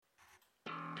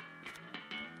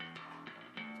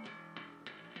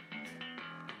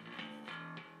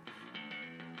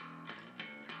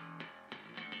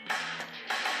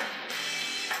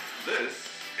This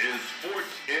is Sports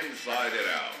Inside and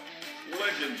Out.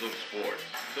 Legends of Sports,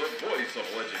 the voice of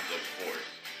Legends of Sports.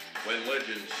 When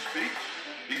legends speak,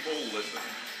 people listen.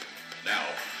 Now,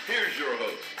 here's your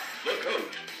host, the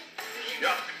coach,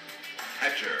 Chuck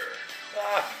Hatcher.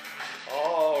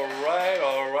 All right.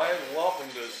 Welcome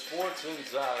to Sports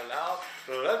Inside and Out,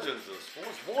 the Legends of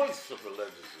Sports, voice of the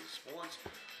Legends of Sports.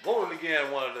 Voted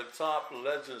again one of the top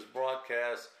Legends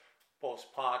broadcasts, post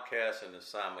podcasts, and the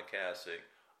simulcasting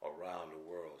around the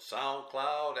world.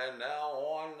 SoundCloud and now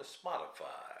on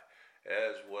Spotify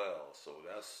as well. So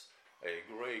that's a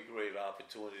great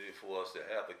opportunity for us to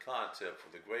have the content for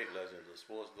the great Legends of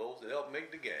Sports, those that help make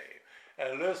the game.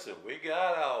 And listen, we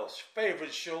got our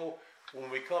favorite show when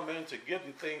we come into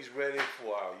getting things ready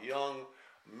for our young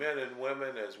men and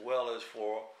women, as well as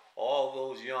for all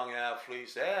those young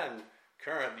athletes and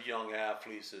current young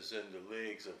athletes that's in the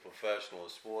leagues of professional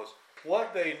sports,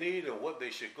 what they need and what they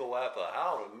should go after,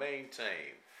 how to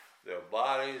maintain their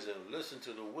bodies and listen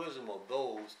to the wisdom of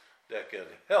those that can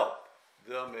help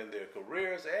them in their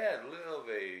careers and live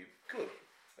a good,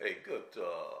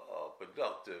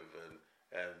 productive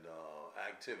and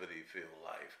activity-filled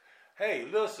life. Hey,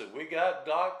 listen, we got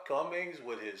Doc Cummings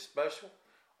with his special.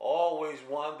 Always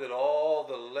one that all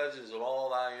the legends of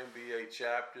all our NBA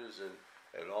chapters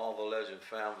and all the legend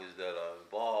families that are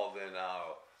involved in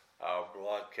our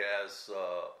broadcasts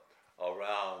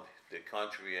around the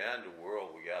country and the world,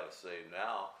 we got to say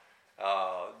now.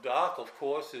 Doc, of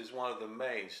course, is one of the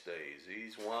mainstays.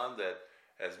 He's one that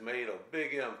has made a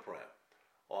big imprint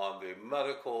on the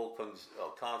medical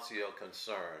concierge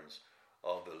concerns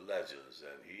of the legends,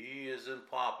 and he isn't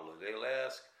popular. They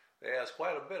ask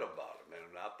quite a bit about him,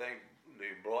 and I think the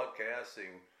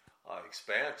broadcasting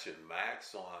expansion,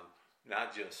 Max, on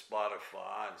not just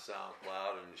Spotify and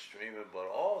SoundCloud and the streaming, but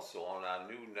also on our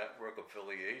new network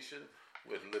affiliation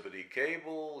with Liberty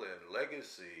Cable and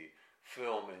Legacy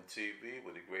Film and TV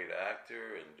with a great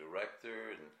actor and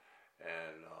director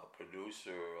and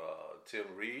producer Tim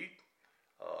Reed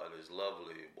and his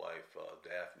lovely wife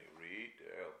Daphne Reed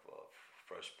there of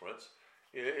Fresh Prince.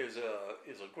 It is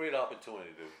a great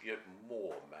opportunity to get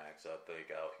more, Max, I think,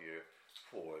 out here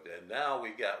for it. And now we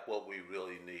got what we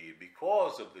really need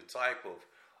because of the type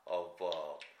of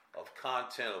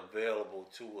content available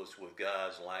to us with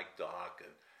guys like Doc,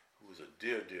 and who's a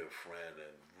dear friend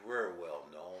and very well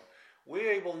known.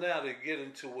 We're able now to get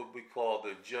into what we call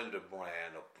the gender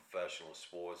brand of professional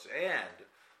sports and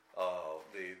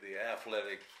the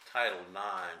athletic Title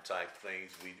IX type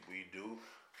things we do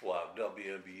for our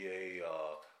WNBA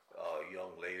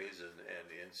young ladies and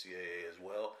the NCAA as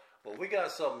well. But we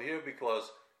got something here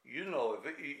because, you know,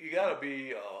 you got to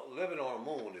be living on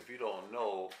the moon if you don't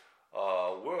know.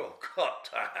 World Cup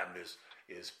time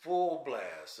is full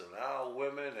blast, and our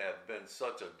women have been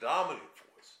such a dominant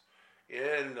force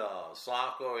in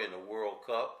soccer in the World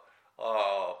Cup.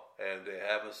 And they're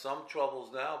having some troubles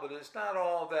now, but it's not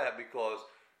all that because,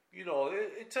 you know,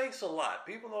 it takes a lot.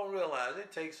 People don't realize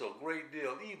it takes a great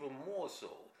deal, even more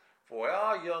so, for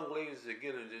our young ladies to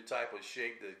get into the type of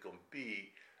shape that can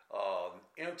be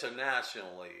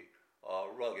internationally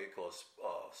rugged, because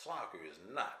soccer is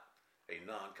not a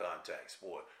non-contact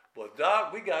sport. But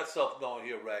Doc, we got something on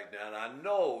here right now, and I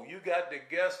know you got the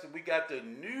guests, and we got the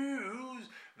news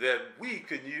that we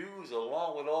can use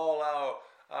along with all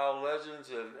our legends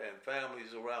and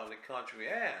families around the country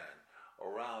and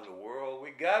around the world.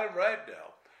 We got it right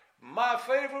now. My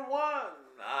favorite one,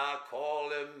 I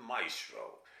call him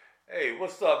Maestro. Hey,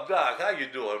 what's up, Doc? How you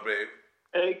doing, babe?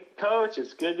 Hey, Coach,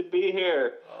 it's good to be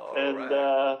here. All and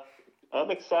right.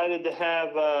 I'm excited to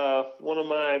have one of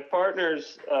my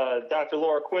partners, Dr.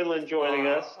 Lara Quinlan, joining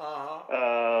us.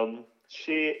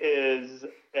 She is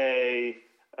a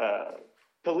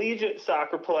collegiate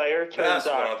soccer player turned That's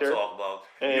doctor. what I'm talking about.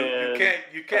 And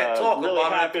you can't talk really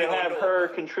about happy it if to you have don't her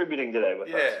know. contributing today with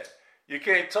us. Yeah, you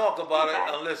can't talk about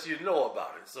it unless you know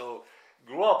about it. So,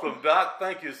 welcome, Doc.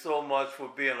 Thank you so much for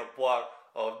being a part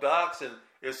of Docs, and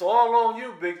it's all on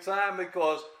you big time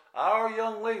because our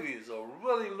young ladies are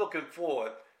really looking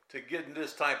forward to getting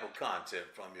this type of content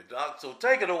from you, Doc. So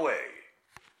take it away.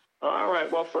 All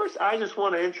right. Well, first, I just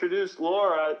want to introduce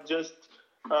Lara.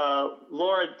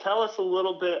 Lara, tell us a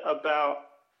little bit about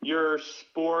your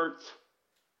sports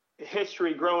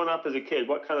history growing up as a kid.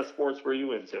 What kind of sports were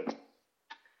you into?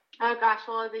 Oh, gosh.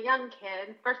 Well, as a young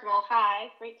kid, first of all, hi.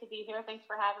 Great to be here. Thanks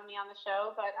for having me on the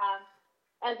show. But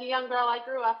as a young girl, I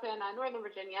grew up in Northern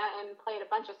Virginia and played a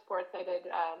bunch of sports. I did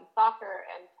soccer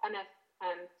and tennis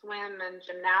and swim and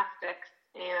gymnastics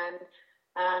and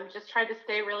just tried to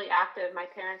stay really active. My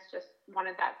parents just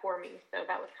wanted that for me. So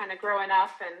that was kind of growing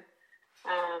up. And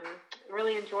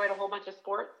Really enjoyed a whole bunch of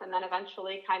sports, and then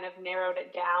eventually kind of narrowed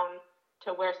it down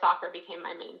to where soccer became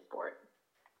my main sport.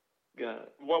 Got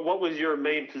it. What was your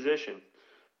main position?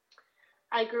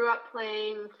 I grew up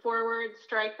playing forward,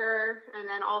 striker, and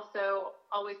then also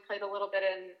always played a little bit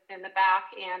in the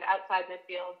back and outside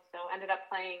midfield. So ended up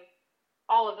playing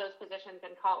all of those positions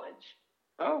in college.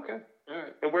 Oh, okay. All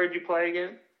right. And where did you play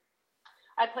again?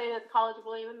 I played at the College of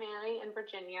William and Mary in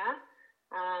Virginia,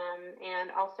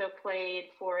 and also played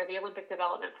for the Olympic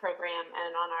Development Program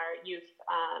and on our youth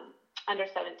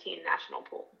under-17 national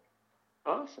pool.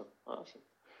 Awesome.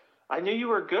 I knew you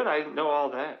were good. I didn't know all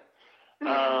that.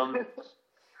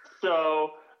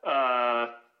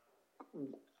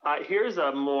 Here's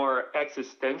a more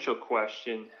existential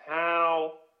question.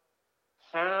 How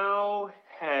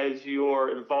has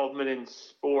your involvement in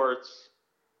sports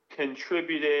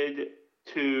contributed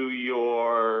to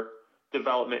your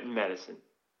development in medicine?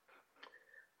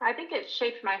 I think it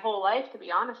shaped my whole life, to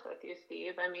be honest with you,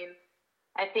 Steve. I mean,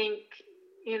 I think,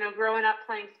 growing up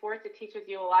playing sports, it teaches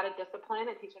you a lot of discipline.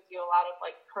 It teaches you a lot of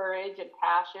courage and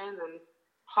passion and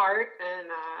heart, and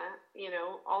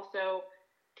also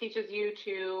teaches you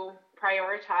to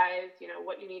prioritize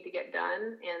what you need to get done.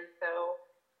 And so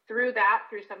through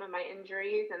some of my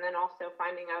injuries, and then also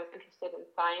finding I was interested in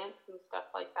science and stuff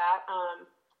like that, I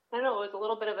don't know, it was a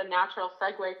little bit of a natural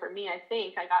segue for me. I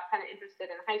think I got kind of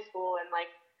interested in high school and what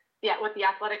the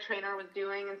athletic trainer was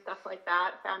doing and stuff like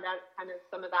that, found out kind of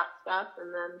some of that stuff.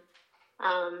 And then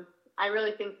I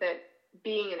really think that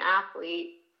being an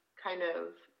athlete kind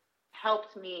of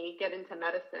helped me get into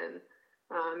medicine.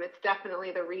 It's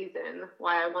definitely the reason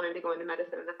why I wanted to go into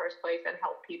medicine in the first place and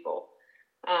help people.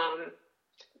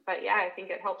 But yeah, I think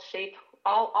it helped shape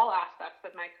all aspects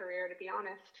of my career, to be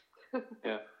honest.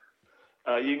 Yeah.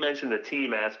 You mentioned the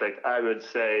team aspect. I would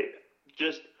say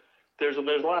just there's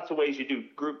lots of ways you do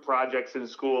group projects in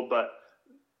school, but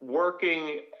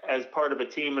working as part of a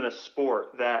team in a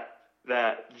sport, that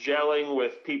gelling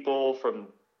with people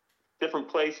from different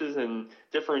places and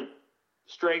different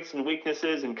strengths and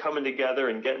weaknesses and coming together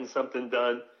and getting something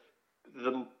done,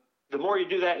 the more you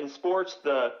do that in sports,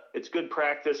 it's good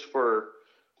practice for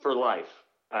life,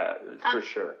 for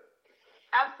sure.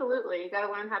 Absolutely. You got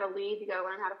to learn how to lead. You got to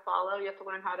learn how to follow. You have to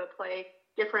learn how to play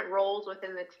different roles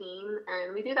within the team.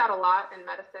 And we do that a lot in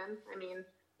medicine. I mean,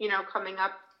 coming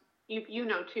up, you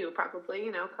know too, probably,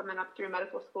 coming up through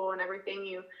medical school and everything,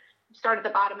 you start at the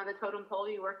bottom of the totem pole,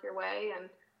 you work your way, and,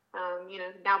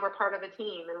 now we're part of a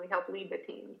team and we help lead the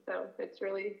team. So it's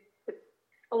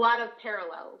a lot of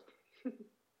parallels.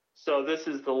 So this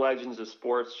is the Legends of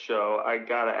Sports show. I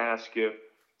got to ask you,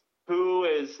 who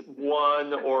is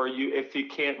one, or if you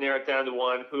can't narrow it down to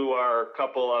one, who are a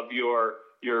couple of your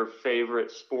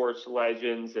favorite sports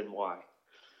legends and why?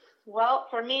 Well,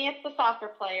 for me, it's the soccer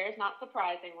players, not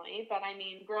surprisingly. But I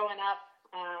mean, growing up,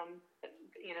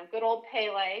 good old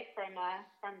Pele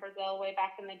from Brazil way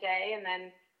back in the day, and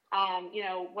then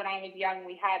when I was young,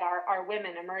 we had our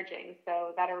women emerging.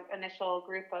 So that initial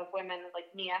group of women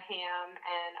like Mia Hamm,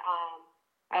 and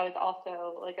I was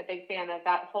also a big fan of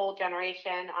that whole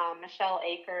generation, Michelle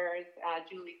Akers,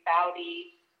 Julie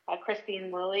Foudy,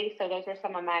 Christine Lilly. So those were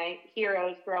some of my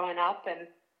heroes growing up, and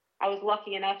I was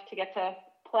lucky enough to get to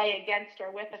play against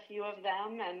or with a few of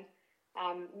them and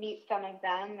meet some of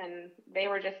them, and they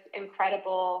were just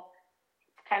incredible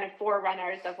kind of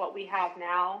forerunners of what we have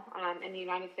now in the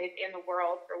United States and the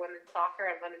world for women's soccer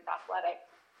and women's athletics.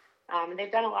 And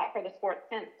they've done a lot for the sport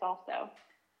since also.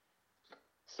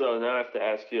 So now I have to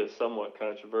ask you a somewhat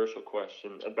controversial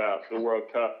question about the World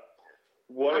Cup.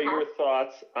 What are your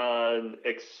thoughts on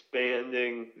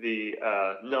expanding the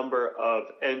number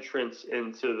of entrants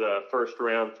into the first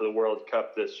round for the World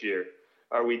Cup this year?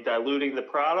 Are we diluting the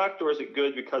product, or is it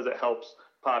good because it helps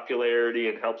popularity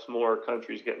and helps more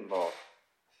countries get involved?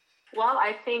 Well,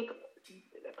 I think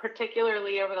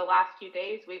particularly over the last few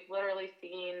days, we've literally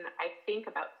seen, I think,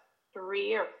 about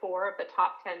 3 or 4 of the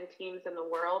top 10 teams in the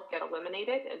world get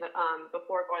eliminated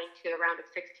before going to the round of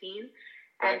 16.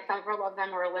 And several of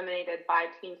them were eliminated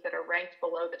by teams that are ranked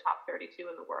below the top 32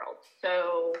 in the world.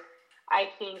 So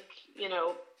I think,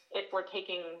 if we're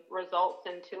taking results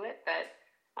into it, that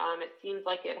it seems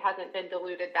like it hasn't been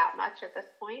diluted that much at this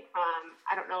point.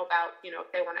 I don't know about, if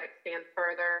they want to expand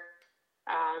further.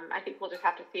 I think we'll just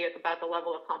have to see about the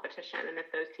level of competition and if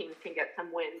those teams can get some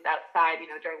wins outside,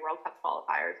 during World Cup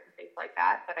qualifiers and things like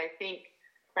that. But I think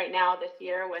right now this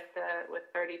year with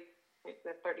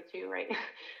 32, right?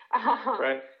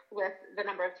 Right. With the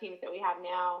number of teams that we have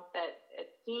now, that it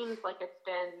seems like it's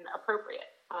been appropriate.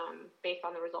 based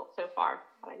on the results so far.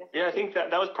 But I guess I think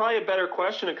that was probably a better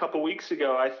question a couple weeks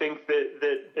ago. I think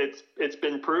that it's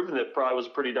been proven that probably was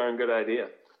a pretty darn good idea.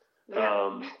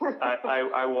 Yeah.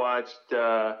 I watched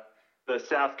the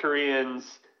South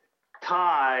Koreans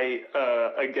tie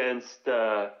against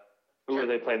who were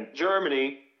they playing?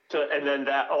 Germany. And then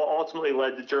that ultimately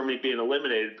led to Germany being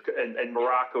eliminated and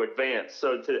Morocco advanced.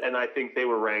 And I think they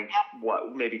were ranked,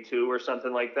 maybe 2 or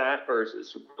something like that, or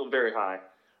it's very high.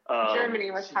 Germany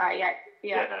was high,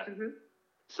 yeah. Mm-hmm.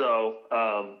 So,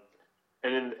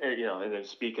 and then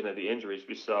speaking of the injuries,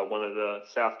 we saw one of the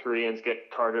South Koreans get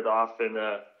carted off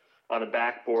on a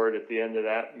backboard at the end of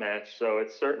that match. So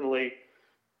it's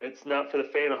not for the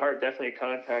faint of heart, definitely a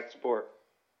contact sport.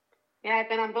 Yeah, I've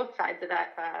been on both sides of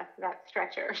that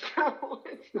stretcher, so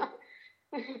it's not,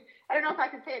 I don't know if I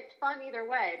can say it's fun either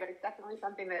way, but it's definitely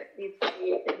something that needs to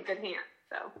be in good hands.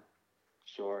 So.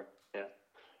 Sure. Yeah.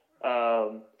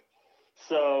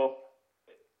 So,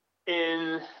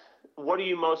 what are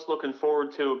you most looking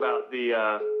forward to about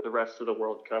the rest of the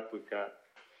World Cup we've got?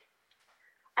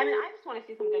 I mean, I just want to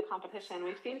see some good competition.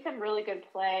 We've seen some really good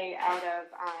play out of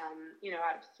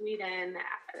Sweden,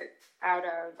 out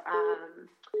of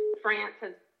France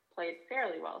has played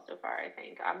fairly well so far. I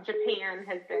think Japan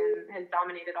has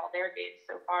dominated all their games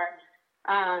so far.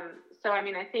 So I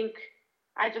mean, I think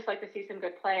I'd just like to see some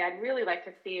good play. I'd really like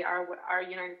to see our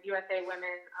USA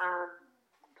women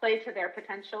play to their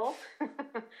potential,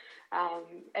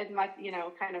 as much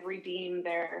kind of redeem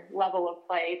their level of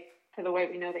play to the way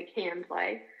we know they can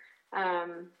play.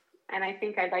 And I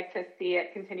think I'd like to see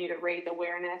it continue to raise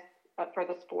awareness for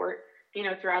the sport,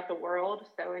 throughout the world.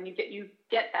 So, and you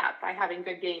get that by having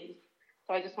good games.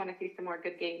 So I just want to see some more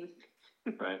good games.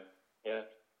 Right. Yeah.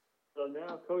 So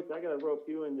now, Coach, I got to rope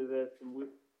you into this. And we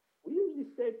usually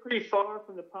stay pretty far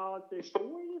from the politics, but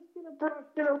we're just going to brush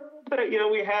it a little bit.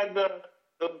 We had the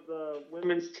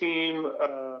women's team,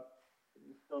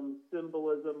 some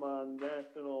symbolism on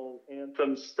national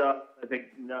anthem stuff. I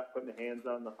think not putting the hands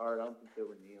on the heart. I don't think they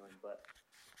were kneeling, but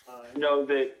I know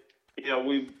that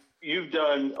you've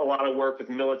done a lot of work with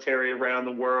military around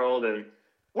the world. And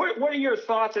what are your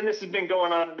thoughts? And this has been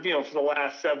going on, for the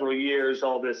last several years.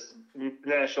 All this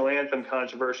national anthem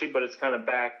controversy, but it's kind of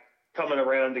coming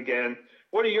around again.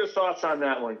 What are your thoughts on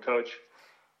that one, Coach?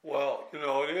 Well,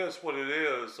 it is what it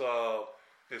is.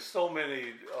 There's so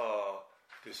many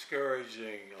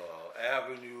discouraging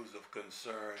avenues of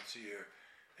concerns here,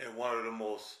 and one of the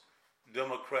most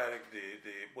democratic,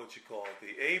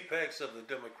 the apex of the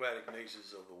democratic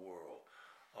nations of the world.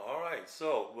 All right,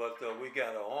 so but we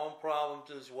got our own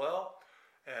problems as well,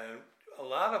 and a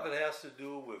lot of it has to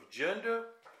do with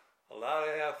gender. A lot of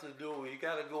it has to do with, you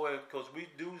got to go in, because we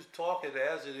do talk it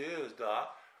as it is,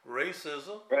 Doc.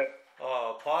 Racism, right.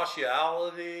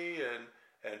 Partiality,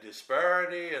 and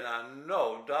disparity, and I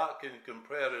know Doc can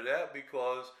compare to that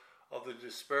because of the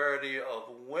disparity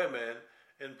of women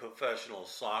in professional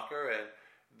soccer, and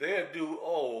they do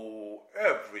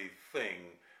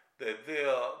everything that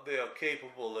they're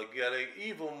capable of getting,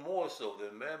 even more so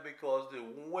than men, because the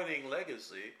winning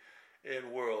legacy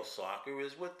in world soccer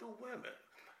is with the women.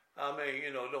 I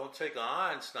mean, don't take an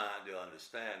Einstein to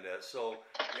understand that. So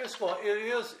it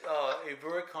is a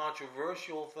very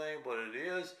controversial thing, but it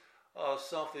is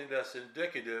something that's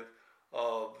indicative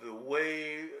of the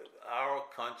way our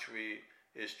country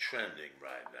is trending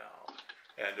right now.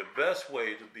 And the best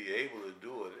way to be able to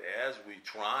do it, as we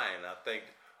try, and I think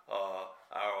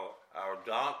our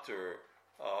doctor,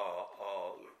 a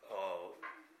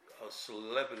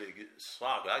celebrity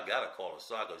soccer, I gotta call her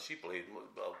soccer. She played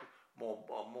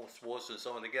more sports than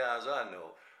some of the guys I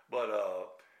know. But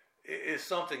it's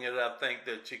something that I think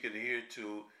that you can adhere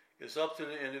to. It's up to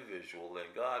the individual,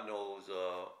 and God knows,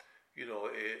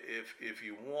 if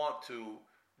you want to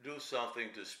do something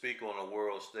to speak on a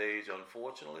world stage,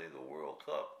 unfortunately, the World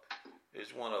Cup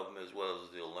is one of them, as well as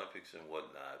the Olympics and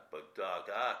whatnot. But Doc,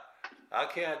 I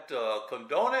can't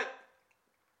condone it.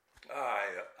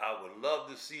 I would love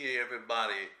to see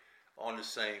everybody on the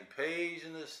same page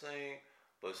in this thing,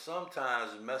 but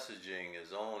sometimes messaging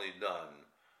is only done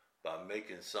by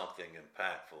making something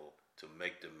impactful to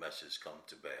make the message come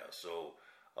to bear. So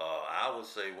I would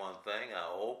say one thing. I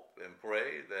hope and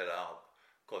pray that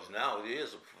because now it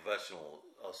is a professional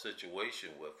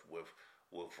situation with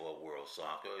world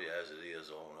soccer, as it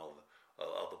is on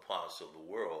other parts of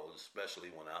the world, especially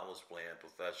when I was playing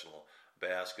professional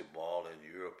basketball in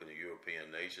Europe and the European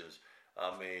nations.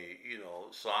 I mean,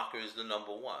 soccer is the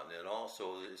number one, and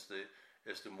also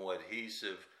it's the more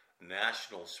adhesive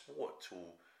national sport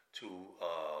to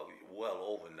well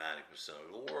over 90%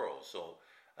 of the world. So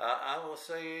I will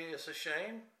say it's a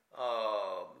shame,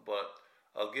 but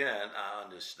again, I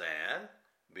understand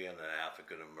being an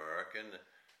African American,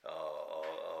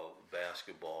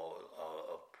 basketball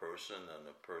person and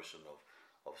a person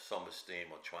of some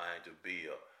esteem or trying to be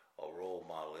a role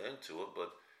model into it,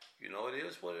 but it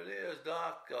is what it is,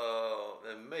 Doc.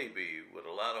 And maybe with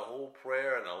a lot of whole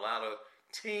prayer and a lot of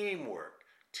teamwork,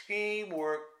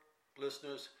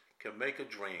 listeners, can make a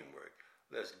dream work.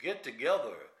 Let's get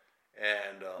together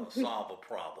and solve a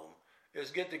problem.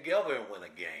 Let's get together and win a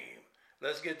game.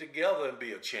 Let's get together and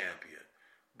be a champion.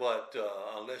 But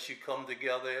unless you come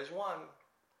together as one,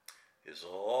 it's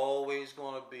always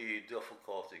going to be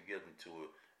difficult to get into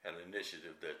an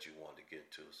initiative that you want to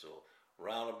get to. So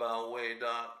roundabout way,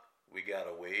 Doc, we got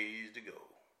a ways to go.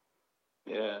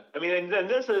 Yeah. I mean, and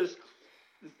this is,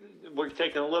 we're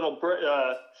taking a little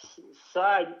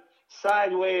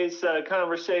sideways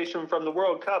conversation from the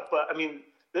World Cup, but I mean,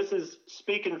 this is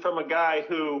speaking from a guy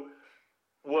who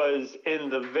was in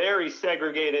the very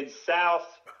segregated South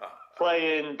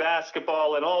playing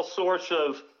basketball in all sorts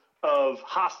of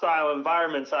hostile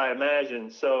environments, I imagine.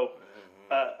 So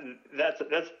that's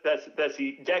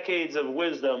decades of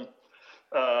wisdom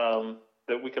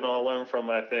that we can all learn from,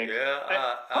 I think. Yeah,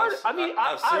 I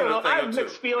don't know. I have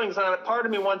mixed feelings on it. Part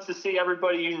of me wants to see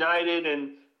everybody united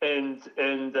and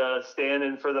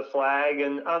standing for the flag,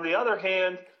 and on the other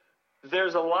hand,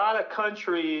 there's a lot of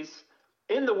countries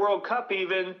in the World Cup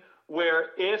even where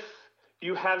if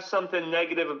you have something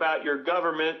negative about your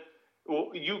government,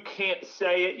 you can't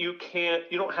say it. You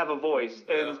don't have a voice.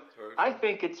 And I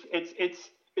think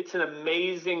it's an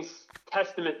amazing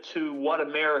testament to what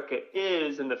America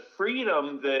is and the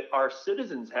freedom that our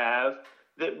citizens have,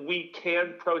 that we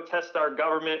can protest our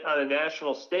government on a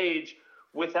national stage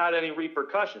without any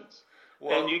repercussions.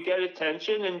 And you get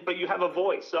attention, but you have a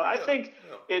voice. So I think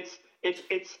it's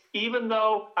even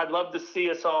though I'd love to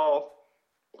see us all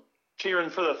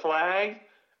cheering for the flag,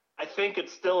 I think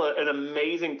it's still an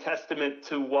amazing testament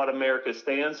to what America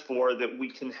stands for, that we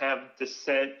can have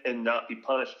dissent and not be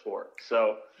punished for it.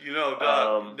 So,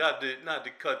 Doc, not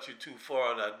to cut you too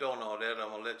far, and I don't know that, I'm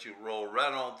going to let you roll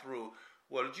right on through.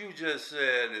 What you just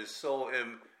said is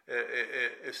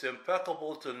it's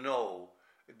impeccable to know.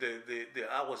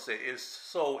 I would say it's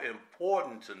so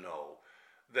important to know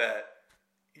that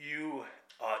you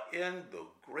are in the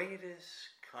greatest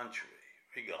country,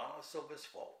 regardless of its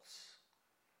faults.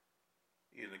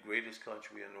 In the greatest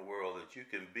country in the world that you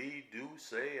can be, do,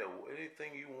 say, or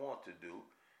anything you want to do,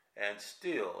 and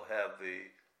still have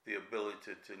the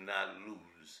ability to not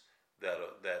lose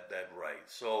that right.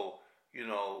 So you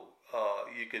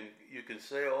can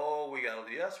say,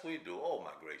 yes we do. Oh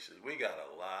my gracious, we got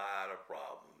a lot of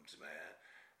problems, man,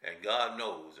 and God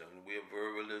knows, and we're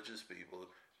very religious people.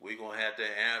 We're gonna have to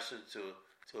answer to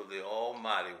the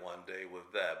Almighty one day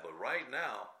with that. But right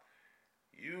now,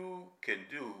 you can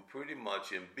do pretty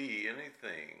much and be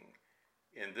anything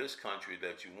in this country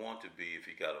that you want to be if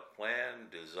you got a plan,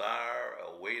 desire,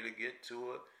 a way to get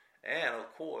to it, and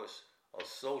of course,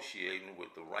 associating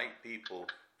with the right people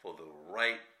for the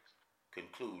right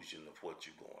conclusion of what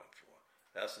you're going for.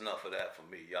 That's enough of that for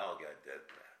me. Y'all got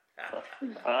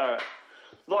that. All right.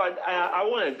 Lord, I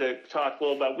wanted to talk a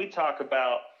little about, we talk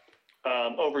about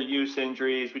overuse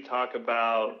injuries. We talk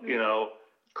about,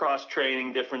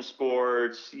 cross-training different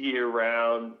sports,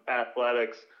 year-round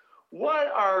athletics.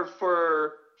 What are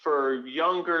for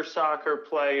younger soccer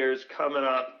players coming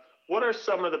up, what are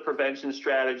some of the prevention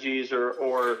strategies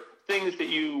or things that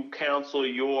you counsel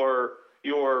your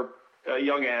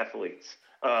young athletes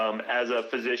as a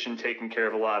physician taking care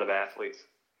of a lot of athletes?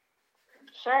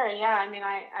 Sure, yeah. I mean,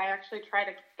 I actually try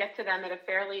to get to them at a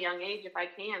fairly young age if I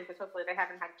can, because hopefully they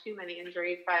haven't had too many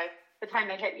injuries by the time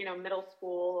they hit, middle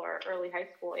school or early high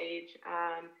school age.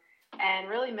 And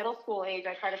really middle school age,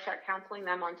 I try to start counseling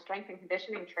them on strength and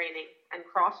conditioning training and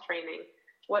cross training.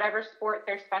 Whatever sport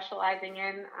they're specializing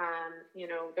in,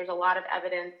 there's a lot of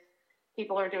evidence.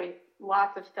 People are doing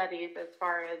lots of studies as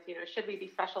far as, should we be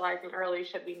specializing early?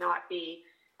 Should we not be?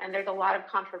 And there's a lot of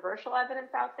controversial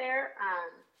evidence out there.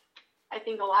 I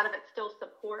think a lot of it still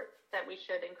supports that we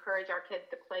should encourage our kids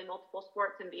to play multiple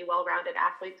sports and be well-rounded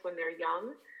athletes when they're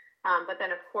young. But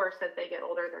then, of course, as they get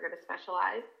older, they're going to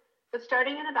specialize. But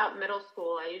starting in about middle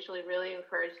school, I usually really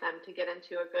encourage them to get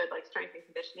into a good strength and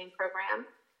conditioning program.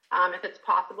 If it's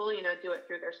possible, do it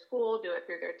through their school, do it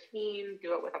through their team,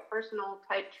 do it with a personal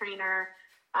type trainer,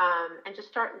 and just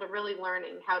start really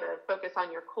learning how to focus on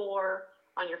your core,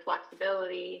 on your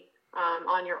flexibility,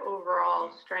 on your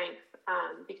overall strength,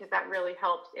 because that really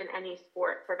helps in any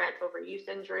sport prevent overuse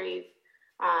injuries,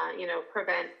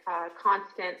 prevent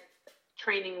constant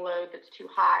training load that's too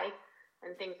high,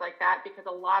 and things like that, because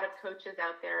a lot of coaches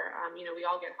out there, we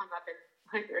all get hung up in,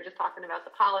 like we were just talking about,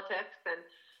 the politics, and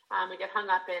we get hung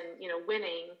up in,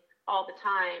 winning all the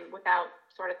time without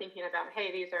sort of thinking about,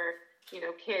 hey, these are,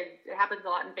 kids. It happens a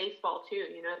lot in baseball too.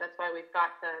 That's why we've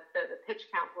got the pitch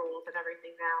count rules and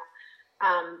everything now.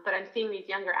 But I'm seeing these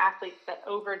younger athletes that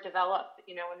overdevelop,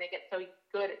 when they get so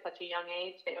good at such a young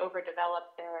age, they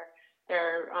overdevelop their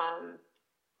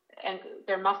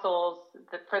muscles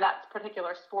for that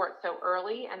particular sport so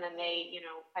early, and then they,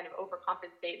 kind of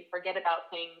overcompensate and forget about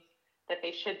things that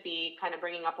they should be kind of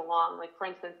bringing up along. Like, for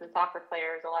instance, in soccer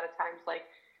players, a lot of times, like,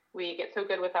 they get so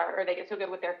good with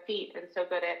their feet and so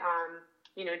good at,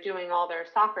 doing all their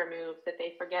soccer moves that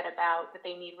they forget about that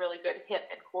they need really good hip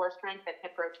and core strength and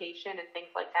hip rotation and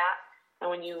things like that. And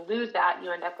when you lose that,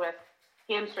 you end up with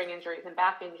hamstring injuries and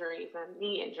back injuries and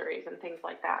knee injuries and things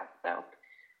like that. So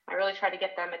I really try to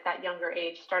get them at that younger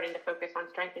age starting to focus on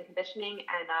strength and conditioning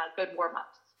and good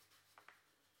warm-ups.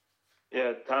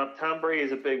 Yeah, Tom Brady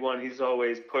is a big one. He's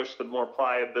always pushed the more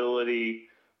pliability,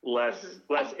 less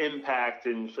impact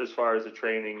as far as the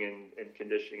training and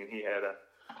conditioning, and he had a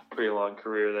pretty long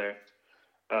career there.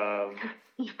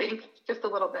 You think? Just a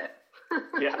little bit.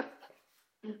 Yeah.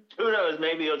 Who knows?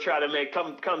 Maybe he'll try to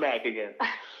come back again.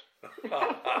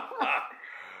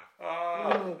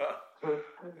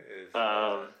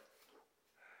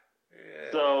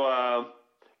 So,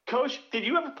 Coach, did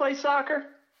you ever play soccer?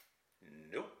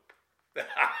 Nope.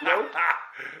 Nope.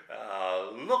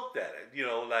 Looked at it,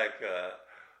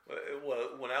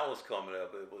 when I was coming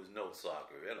up, it was no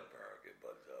soccer in America,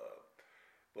 but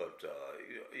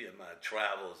in my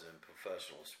travels in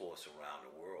professional sports around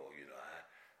the world,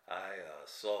 I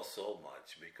saw so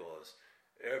much, because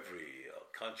every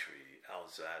country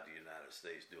outside the United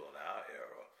States during our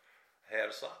era had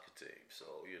a soccer team.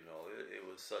 So, it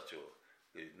was such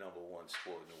the number one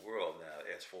sport in the world. Now,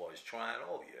 as far as trying,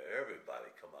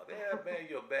 everybody come out. Yeah,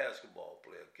 man, you're a basketball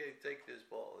player. Okay, take this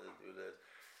ball, let's do this.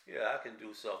 Yeah, I can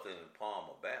do something in the palm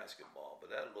of basketball,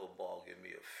 but that little ball give me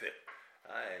a fit.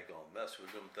 I ain't gonna mess with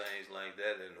them things like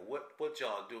that. And what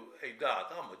y'all do? Hey,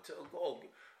 Doc, I'm gonna tell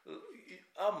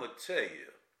you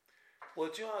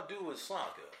what y'all do with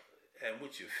soccer and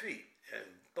with your feet and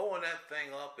throwing that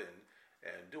thing up and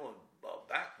doing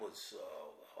backwards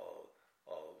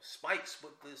spikes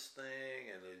with this thing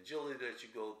and the agility that you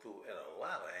go through and a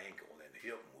lot of ankle and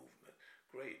hip movement.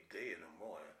 Great day in the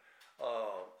morning.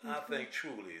 I think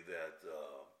truly that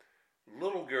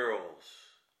little girls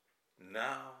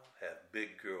now have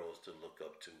big girls to look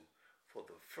up to. For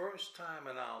the first time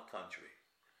in our country,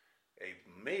 a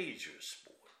major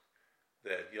sport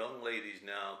that young ladies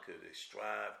now could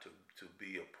strive to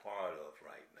be a part of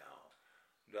right now.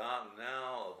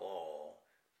 Now of all,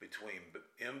 between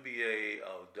NBA,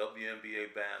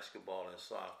 WNBA basketball and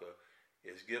soccer,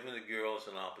 is giving the girls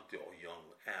an opportunity, or young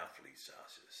athletes, I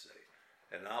should say,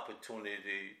 an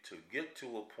opportunity to get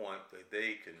to a point that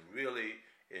they can really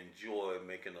enjoy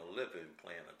making a living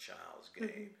playing a child's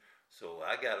game. So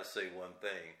I got to say one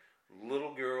thing.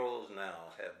 Little girls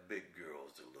now have big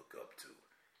girls to look up to.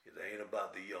 It ain't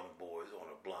about the young boys on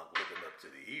the block looking up to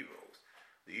the heroes.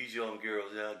 These young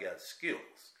girls now got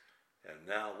skills. And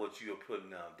now what you're putting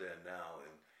out there now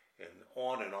and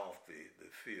on and off the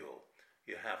field,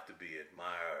 you have to be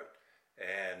admired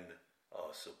and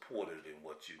supported in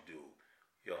what you do.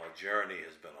 Your journey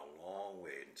has been a long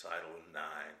way, and Title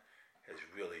IX has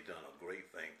really done a great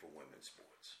thing for women's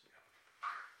sports.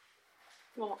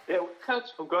 Well, yeah. Coach.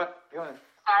 Oh, go ahead.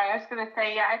 Sorry, I was going to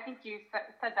say, I think you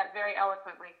said that very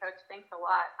eloquently, Coach. Thanks a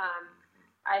lot.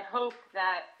 I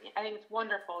think it's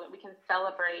wonderful that we can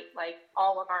celebrate, like,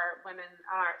 all of our women,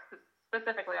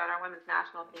 specifically on our women's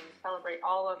national team, celebrate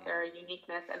all of their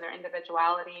uniqueness and their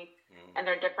individuality and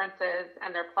their differences and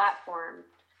their platforms.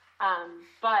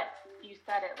 But you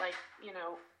said it, like,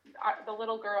 the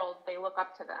little girls, they look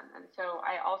up to them. And so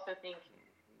I also think,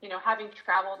 having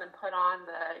traveled and put on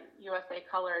the USA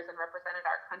colors and represented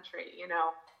our country,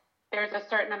 there's a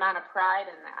certain amount of pride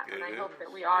in that. And I hope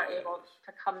that we are able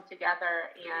to come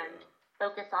together and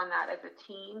focus on that as a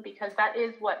team, because that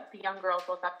is what the young girls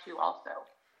look up to also,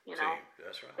 Team.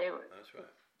 That's right. That's right.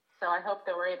 So I hope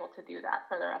that we're able to do that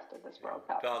for the rest of this World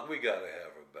Cup. Doc, we got to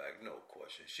have her back, no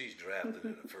question. She's drafted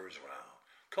in the first round.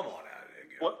 Come on out of there,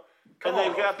 girl. And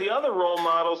they've got the other role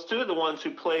models, too, the ones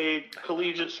who played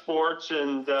collegiate sports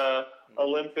and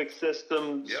Olympic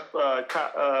systems,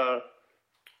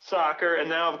 soccer, and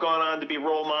now have gone on to be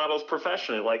role models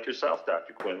professionally, like yourself,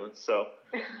 Dr. Quinlan. So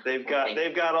they've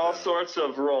got all sorts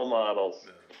of role models.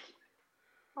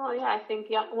 Well, yeah, I think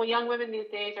young women these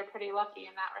days are pretty lucky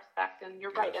in that respect. And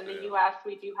you're right. Yes, In the they are. U.S.,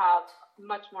 we do have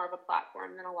much more of a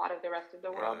platform than a lot of the rest of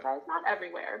the world Right. does. Not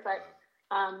everywhere, but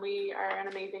we are an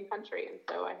amazing country. And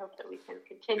so I hope that we can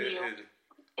continue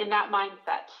in that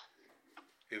mindset.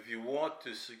 If you want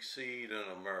to succeed in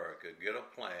America, get a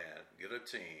plan, get a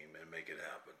team, and make it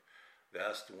happen.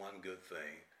 That's the one good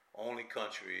thing. Only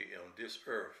country on this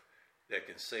earth that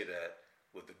can say that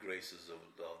with the graces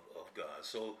of God.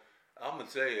 So I'm gonna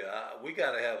tell you, we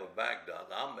got to have a back,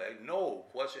 doctor. No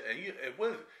question. And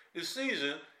with the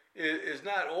season is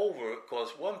not over, because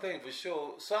one thing for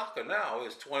sure, soccer now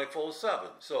is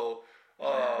 24/7. So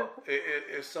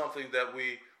it's something that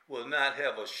we will not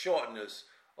have a shortness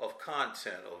of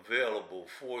content available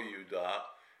for you,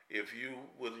 Doc. If you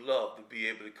would love to be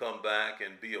able to come back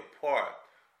and be a part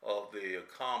of the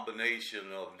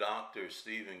combination of Dr.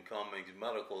 Stephen Cummings'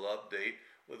 medical update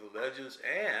with the legends,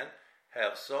 and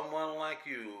have someone like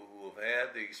you who have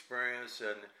had the experience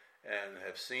and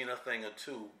have seen a thing or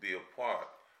two be a part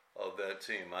of that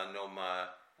team. I know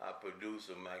our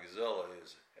producer, Maxilla,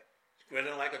 is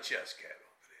grinning like a chess cat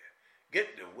over there.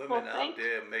 Get the women out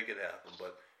there and make it happen.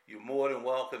 But you're more than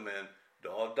welcome, and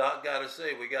all Doc got to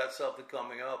say, we got something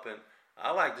coming up, and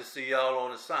I like to see y'all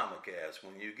on the simulcast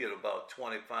when you get about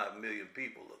 25 million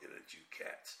people looking at you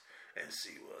cats and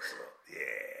see what's up. Yeah.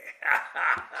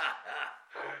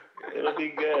 It'll be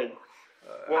good.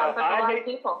 Well,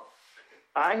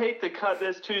 I hate to cut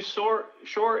this too short.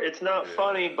 It's not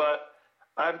funny, but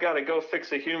I've got to go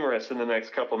fix a humerus in the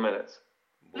next couple minutes.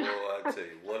 Boy, I tell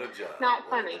you, what a job. Not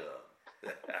funny.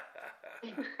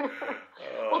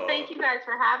 Well, thank you guys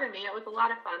for having me. It was a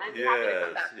lot of fun. I'd be happy to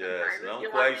come back sometime.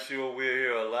 I'm quite sure we'll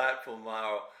hear a lot from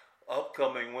our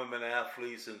upcoming women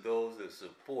athletes and those that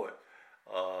support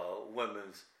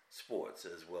women's sports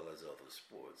as well as other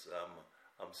sports.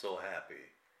 I'm so happy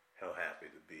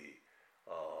to be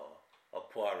a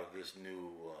part of this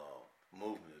new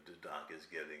movement that Doc is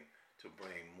getting to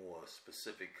bring more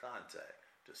specific contact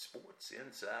to sports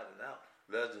inside and out.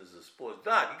 Legends of sports.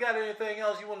 Doc, you got anything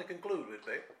else you want to conclude with,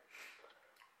 babe?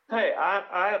 Hey,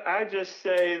 I just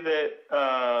say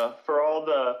that for all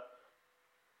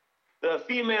the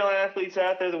female athletes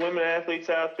out there, the women athletes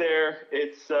out there,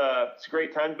 it's a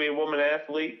great time to be a woman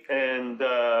athlete, and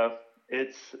I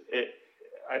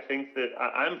think that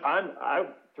I'm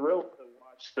thrilled to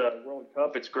watch the World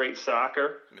Cup. It's great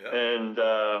soccer, and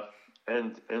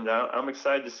I'm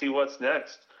excited to see what's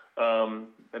next.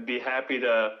 I'd be happy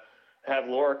to have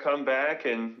Lara come back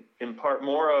and impart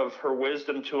more of her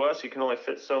wisdom to us. You can only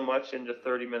fit so much into a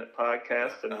 30-minute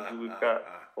podcast, and we've got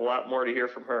a lot more to hear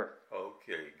from her.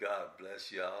 Okay, God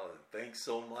bless y'all, and thanks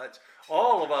so much.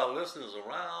 All of our listeners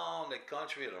around the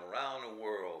country and around the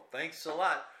world, thanks a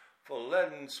lot for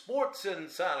letting Sports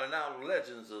Inside and Out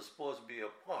Legends of Sports be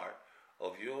a part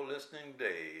of your listening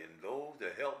day, and those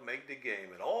that help make the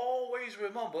game. And always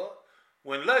remember,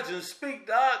 when legends speak,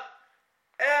 Doc,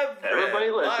 everybody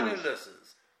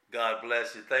listens. God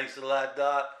bless you. Thanks a lot,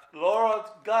 Doc. Lara,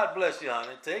 God bless you,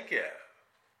 honey. Take care.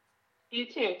 You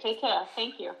too. Take care.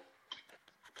 Thank you.